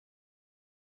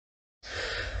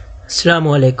Assalamu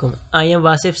alaikum. I am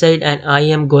Wasif Said and I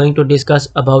am going to discuss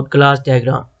about class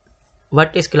diagram.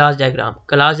 What is class diagram?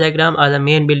 Class diagram are the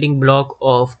main building block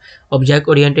of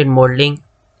object-oriented modeling.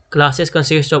 Classes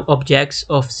consist of objects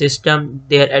of system,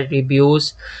 their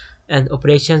attributes and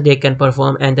operations they can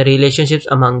perform and the relationships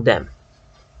among them.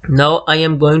 Now I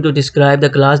am going to describe the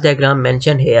class diagram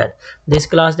mentioned here. This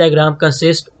class diagram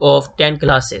consists of 10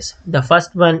 classes. The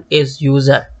first one is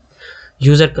user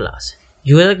class.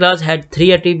 User class had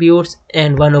 3 attributes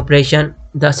and 1 operation.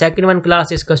 The second one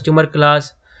class is customer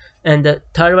class and the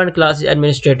third one class is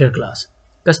administrator class.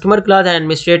 Customer class and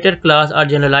administrator class are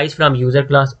generalized from user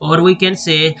class, or we can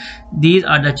say these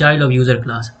are the child of user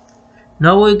class.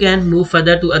 Now we can move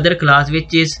further to other class,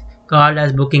 which is called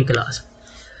as booking class.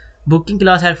 Booking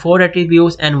class has 4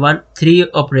 attributes and 3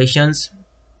 operations,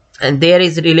 and there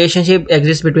is a relationship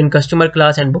exists between customer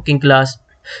class and booking class.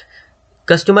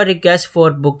 Customer request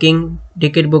for booking,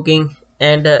 ticket booking,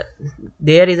 and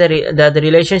there is the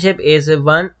relationship is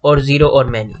 1 or 0 or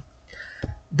many.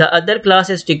 The other class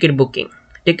is ticket booking.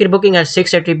 Ticket booking has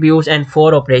 6 attributes and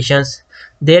 4 operations.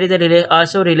 There is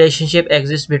also relationship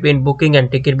exists between booking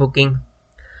and ticket booking.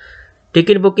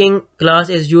 Ticket booking class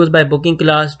is used by booking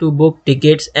class to book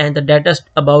tickets, and the data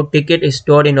about ticket is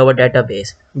stored in our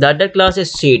database. The other class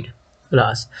is seat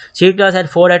class. Seat class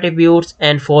has 4 attributes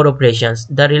and 4 operations.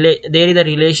 There is a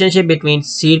relationship between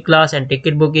seat class and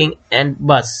ticket booking and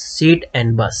bus, seat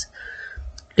and bus.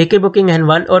 Ticket booking has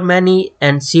 1 or many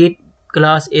and seat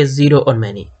class is 0 or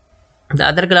many. The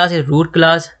other class is route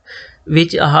class,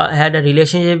 which had a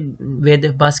relationship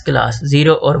with bus class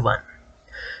 0 or 1.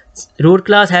 Route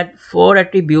class had 4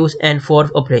 attributes and 4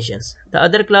 operations. The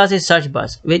other class is search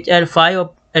bus, which had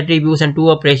 5 attributes and 2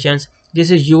 operations. This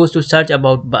is used to search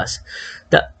about bus.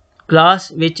 The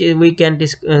class which we can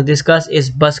discuss is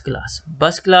bus class.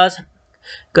 Bus class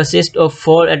consists of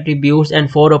 4 attributes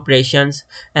and 4 operations,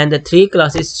 and the 3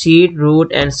 classes seat, route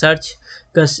and search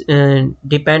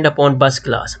depend upon bus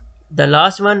class. The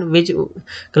last one, which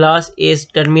class, is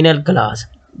terminal class.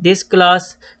 This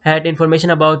class had information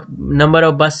about number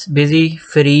of bus busy,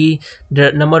 free,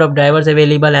 the number of drivers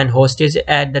available and hostage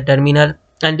at the terminal.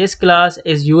 And this class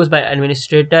is used by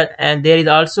administrator, and there is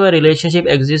also a relationship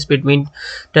exists between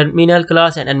terminal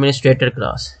class and administrator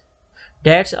class.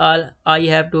 That's all I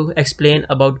have to explain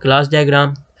about class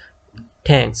diagram.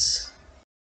 Thanks.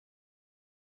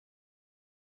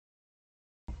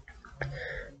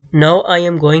 Now I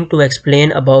am going to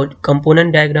explain about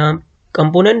component diagram.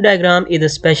 Component diagram is a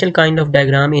special kind of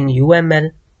diagram in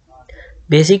UML.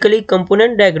 Basically,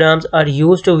 component diagrams are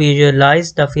used to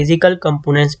visualize the physical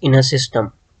components in a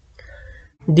system.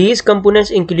 These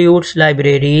components include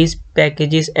libraries,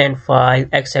 packages and files,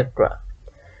 etc.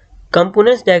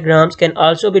 Components diagrams can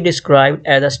also be described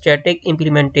as a static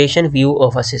implementation view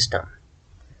of a system.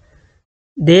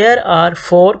 There are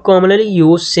 4 commonly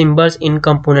used symbols in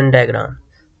component diagram.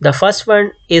 The first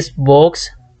one is box,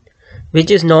 which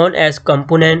is known as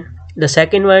component. The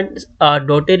second one are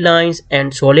dotted lines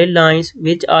and solid lines,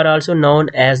 which are also known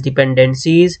as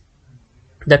dependencies.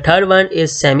 The third one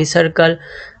is semicircle,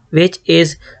 which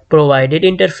is provided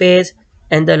interface,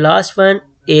 and the last one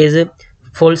is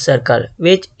full circle,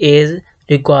 which is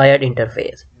required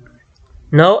interface.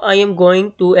 Now I am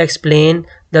going to explain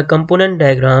the component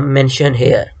diagram mentioned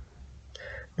here.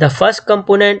 The first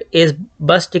component is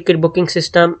bus ticket booking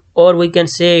system, or we can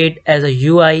say it as a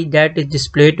UI that is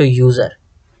displayed to user.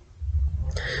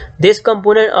 This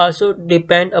component also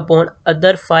depends upon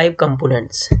other 5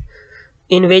 components,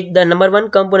 in which the number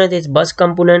 1 component is bus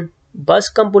component. Bus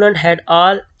component had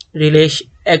all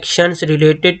actions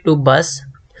related to bus.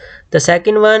 The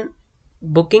second one,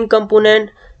 booking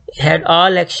component, had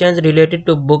all actions related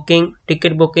to booking,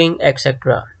 ticket booking,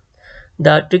 etc.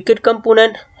 The ticket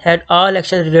component had all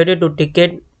actions related to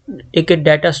ticket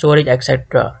data storage,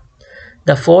 etc.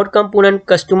 The fourth component,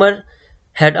 customer,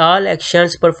 had all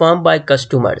actions performed by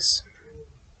customers.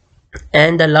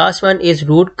 And the last one is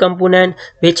route component,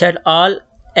 which had all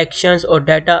actions or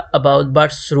data about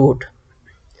bus route.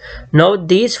 Now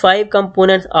these 5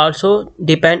 components also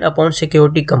depend upon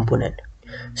security component.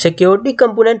 Security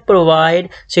component provide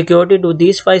security to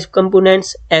these 5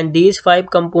 components, and these 5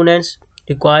 components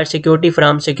require security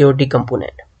from security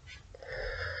component.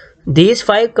 These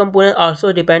 5 components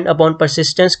also depend upon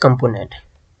persistence component.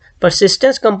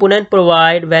 Persistence component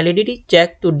provide validity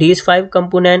check to these 5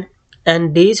 components,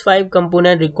 and these 5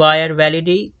 components require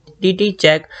validity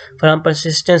check from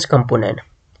persistence component.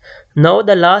 Now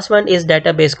the last one is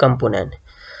database component.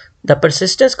 The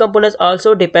persistence components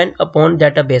also depend upon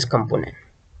database component.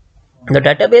 The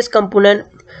database component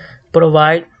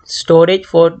provide storage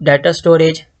for data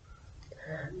storage,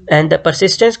 And the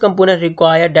persistence component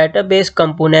require database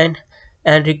component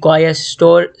and requires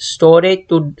storage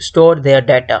to store their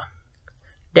data.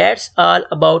 That's all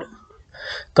about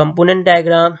component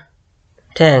diagram.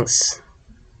 Thanks.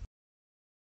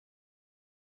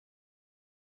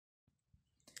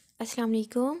 Assalamu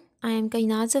alaikum. I am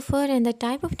Kainaz Zafar and the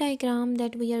type of diagram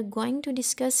that we are going to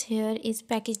discuss here is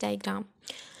package diagram.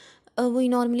 We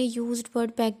normally use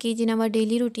word package in our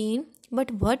daily routine, but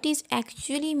what is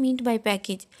actually meant by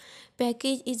package?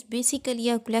 Package is basically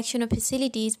a collection of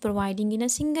facilities providing in a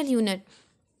single unit.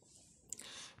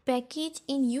 Package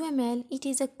in UML, it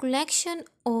is a collection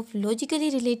of logically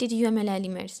related UML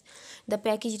elements. The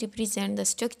package represents the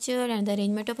structure and the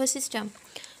arrangement of a system.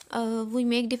 We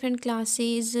make different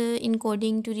classes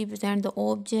encoding to represent the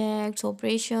objects,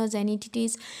 operations, and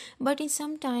entities. But in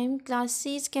some time,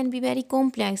 classes can be very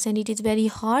complex and it is very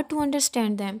hard to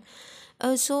understand them.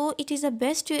 So it is the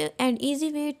best and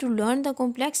easy way to learn the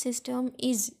complex system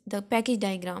is the package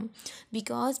diagram,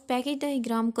 because package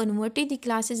diagram converted the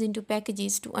classes into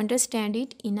packages to understand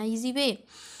it in a easy way.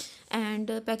 And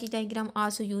package diagram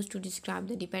also used to describe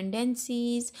the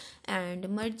dependencies and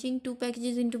merging two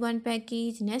packages into one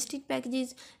package, nested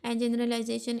packages, and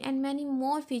generalization, and many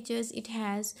more features it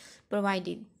has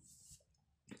provided.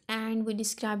 And we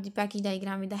describe the package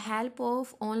diagram with the help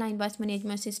of online bus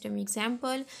management system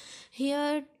example.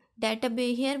 Here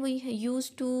we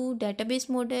use database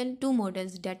model, two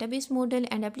models, database model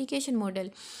and application model.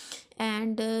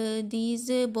 And these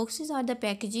boxes are the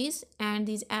packages and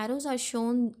these arrows are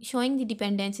showing the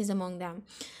dependencies among them.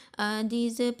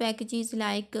 These packages,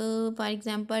 like for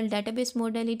example database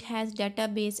model, it has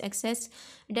database access.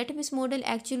 Database model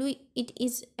it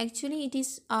is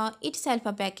itself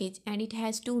a package, and it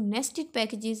has two nested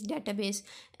packages, database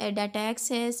data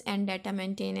access and data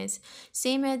maintenance.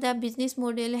 Same as the business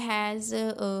model has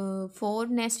four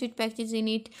nested packages in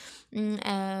it,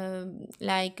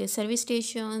 like service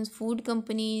stations, food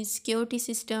companies, security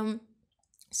system.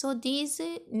 So these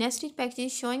nested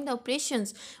packages showing the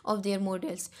operations of their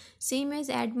models. Same as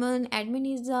admin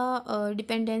is the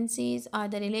dependencies or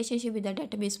the relationship with the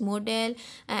database model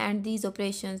and these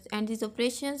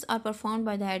operations are performed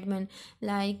by the admin,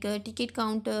 like ticket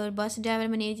counter, bus driver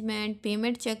management,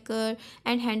 payment checker,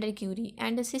 and handler query.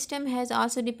 And the system has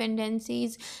also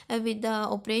dependencies with the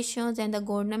operations, and the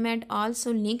government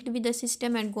also linked with the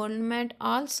system, and government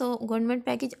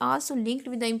package also linked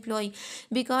with the employee,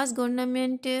 because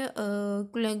government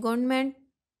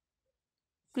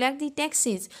collect the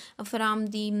taxes from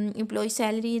the employee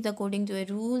salaries according to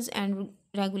the rules and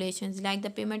regulations. Like the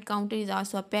payment counter is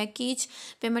also a package.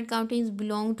 Payment counters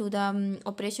belong to the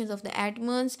operations of the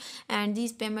admins, and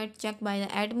these payment checked by the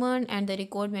admin and the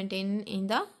record maintained in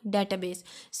the database.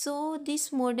 So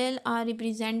this model are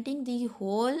representing the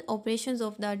whole operations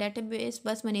of the database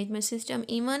bus management system.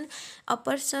 Even a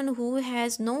person who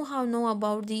has know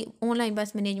about the online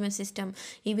bus management system,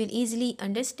 he will easily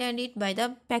understand it by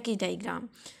the package diagram.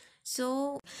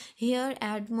 So here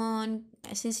admin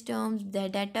systems,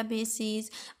 the databases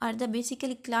are the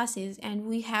basically classes, and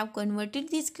we have converted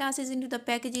these classes into the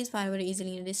packages for our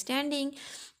easily understanding.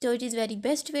 So it is very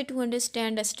best way to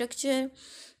understand the structure,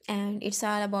 and it's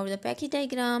all about the package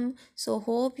diagram. So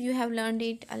hope you have learned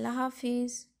it. Allah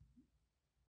Hafiz.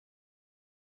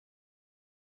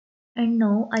 And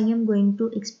now I am going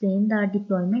to explain the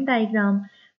deployment diagram.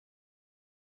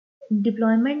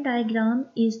 Deployment diagram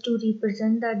is to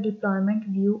represent the deployment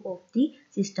view of the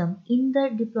system. In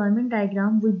the deployment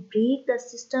diagram, we break the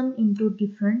system into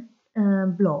different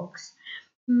blocks.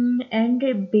 And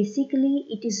basically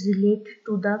it is related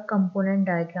to the component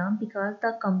diagram, because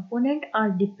the component are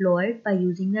deployed by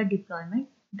using the deployment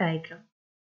diagram.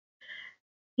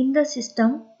 In the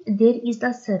system, there is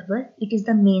the server. It is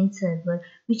the main server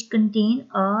which contain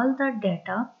all the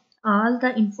data, all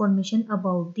the information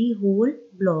about the whole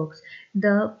blocks.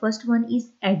 The first one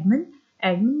is admin.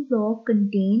 Admin block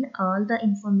contain all the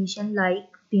information like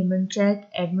payment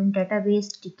check, admin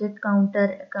database, ticket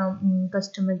counter,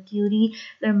 customer query,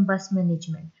 bus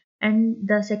management. And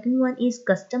the second one is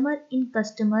customer. In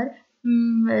customer,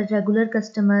 regular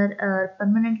customer,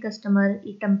 permanent customer,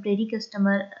 temporary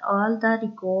customer, all the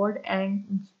record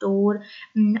and store,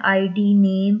 ID,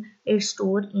 name is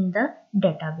stored in the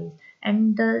database.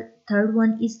 And the third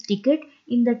one is ticket.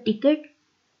 In the ticket,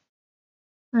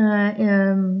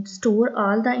 store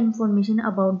all the information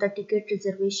about the ticket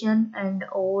reservation and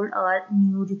all our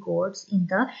new records in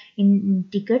the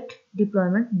ticket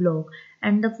deployment block.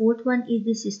 And the fourth one is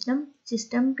the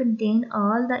system contain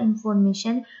all the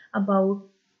information about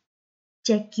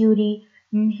check query,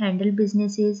 handle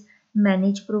businesses,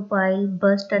 manage profile,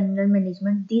 bus terminal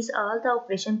management. These are the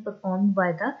operations performed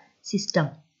by the system.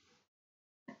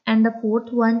 And the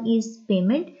fourth one is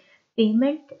payment.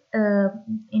 Payment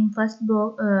in first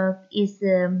block is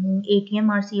ATM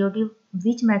or COD,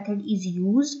 which method is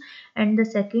used, and the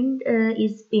second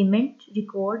is payment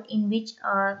record, in which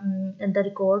the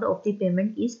record of the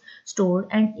payment is stored,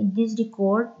 and this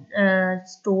record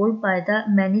stored by the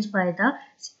managed by the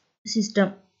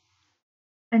system.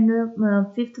 And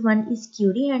the fifth one is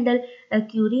query handle, a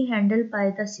query handled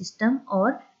by the system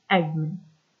or admin.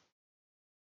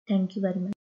 Thank you very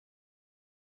much.